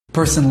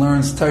Person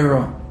learns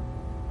Torah.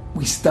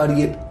 We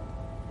study it.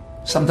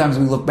 Sometimes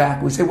we look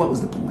back. We say, what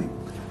was the point?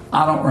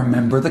 I don't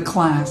remember the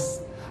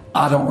class.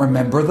 I don't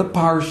remember the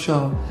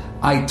parsha.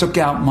 I took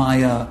out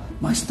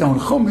my stone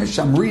chumash.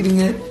 I'm reading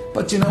it.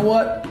 But you know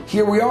what?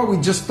 Here we are.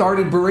 We just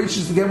started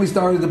Bereshit again. We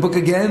started the book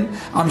again.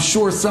 I'm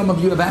sure some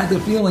of you have had the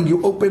feeling.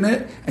 You open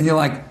it and you're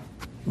like,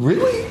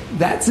 really?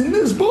 That's in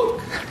this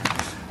book?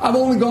 I've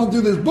only gone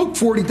through this book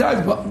 40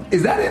 times, but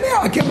is that in there?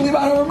 I can't believe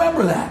I don't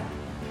remember that.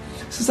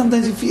 So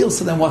sometimes you feel,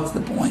 so then what's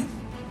the point?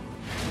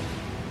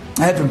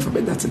 Heaven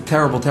forbid, that's a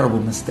terrible, terrible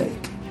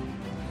mistake.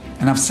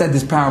 And I've said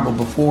this parable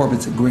before, but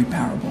it's a great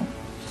parable.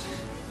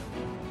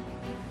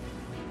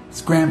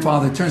 His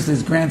grandfather turns to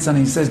his grandson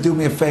and he says, do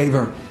me a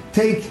favor,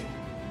 take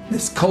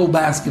this coal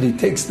basket. He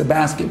takes the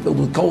basket filled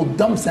with coal,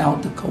 dumps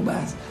out the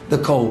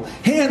coal,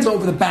 hands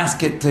over the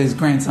basket to his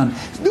grandson.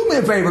 Do me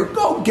a favor,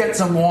 go get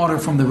some water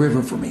from the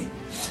river for me.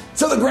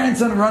 So the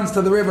grandson runs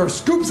to the river,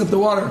 scoops up the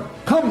water,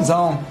 comes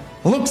home,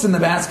 looks in the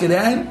basket,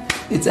 and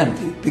it's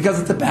empty. Because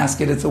it's a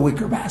basket, it's a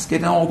wicker basket,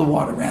 and all the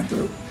water ran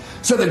through.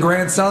 So the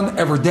grandson,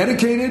 ever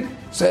dedicated,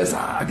 says,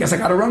 I guess I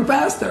got to run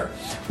faster.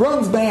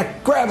 Runs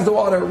back, grabs the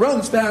water,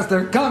 runs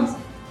faster, comes,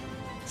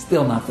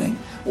 still nothing.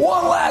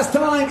 One last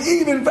time,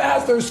 even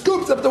faster,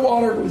 scoops up the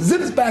water,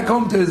 zips back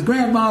home to his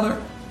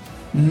grandmother.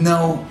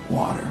 No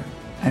water.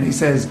 And he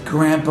says,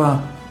 Grandpa,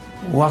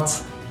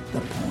 what's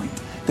the point?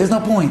 There's no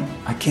point.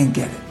 I can't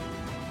get it.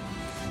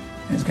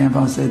 And his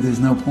grandfather said, there's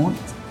no point.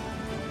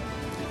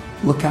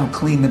 Look how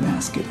clean the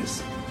basket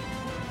is.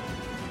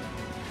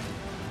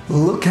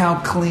 Look how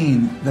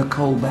clean the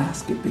coal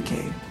basket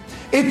became.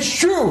 It's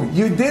true,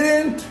 you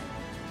didn't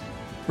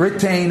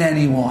retain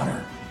any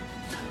water.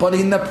 But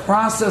in the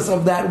process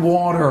of that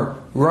water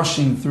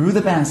rushing through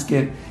the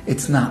basket,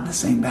 it's not the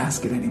same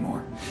basket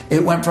anymore.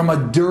 It went from a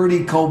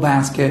dirty coal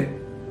basket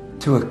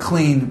to a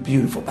clean,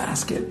 beautiful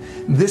basket.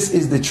 This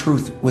is the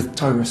truth with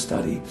Torah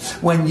study.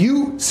 When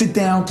you sit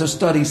down to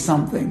study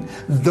something,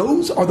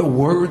 those are the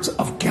words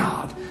of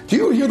God. Do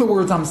you hear the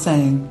words I'm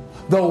saying?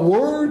 The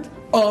word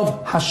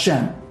of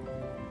Hashem.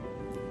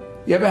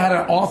 You ever had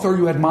an author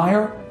you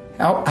admire?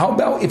 How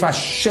about if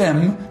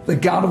Hashem, the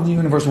God of the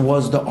universe,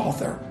 was the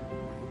author?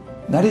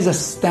 That is an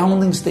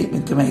astounding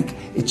statement to make.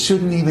 It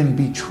shouldn't even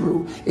be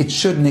true. It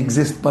shouldn't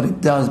exist, but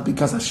it does,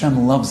 because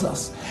Hashem loves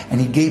us.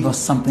 And He gave us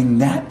something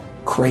that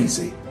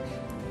crazy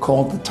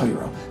called the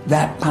Torah.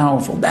 That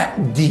powerful,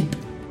 that deep.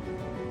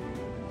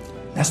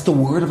 That's the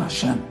word of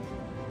Hashem.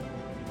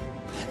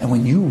 And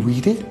when you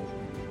read it,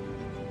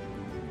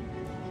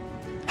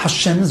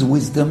 Hashem's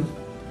wisdom,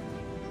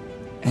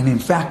 and in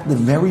fact the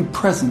very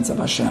presence of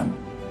Hashem,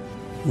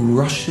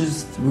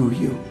 rushes through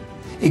you.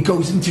 It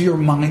goes into your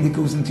mind, it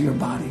goes into your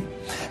body.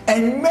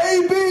 And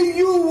maybe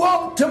you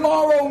won't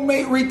tomorrow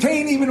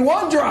retain even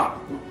one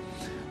drop.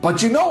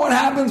 But you know what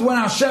happens when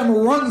Hashem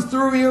runs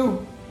through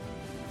you?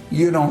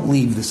 You don't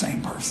leave the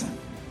same person.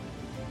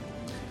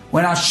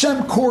 When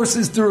Hashem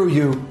courses through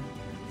you,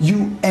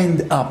 you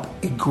end up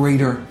a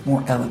greater,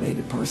 more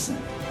elevated person.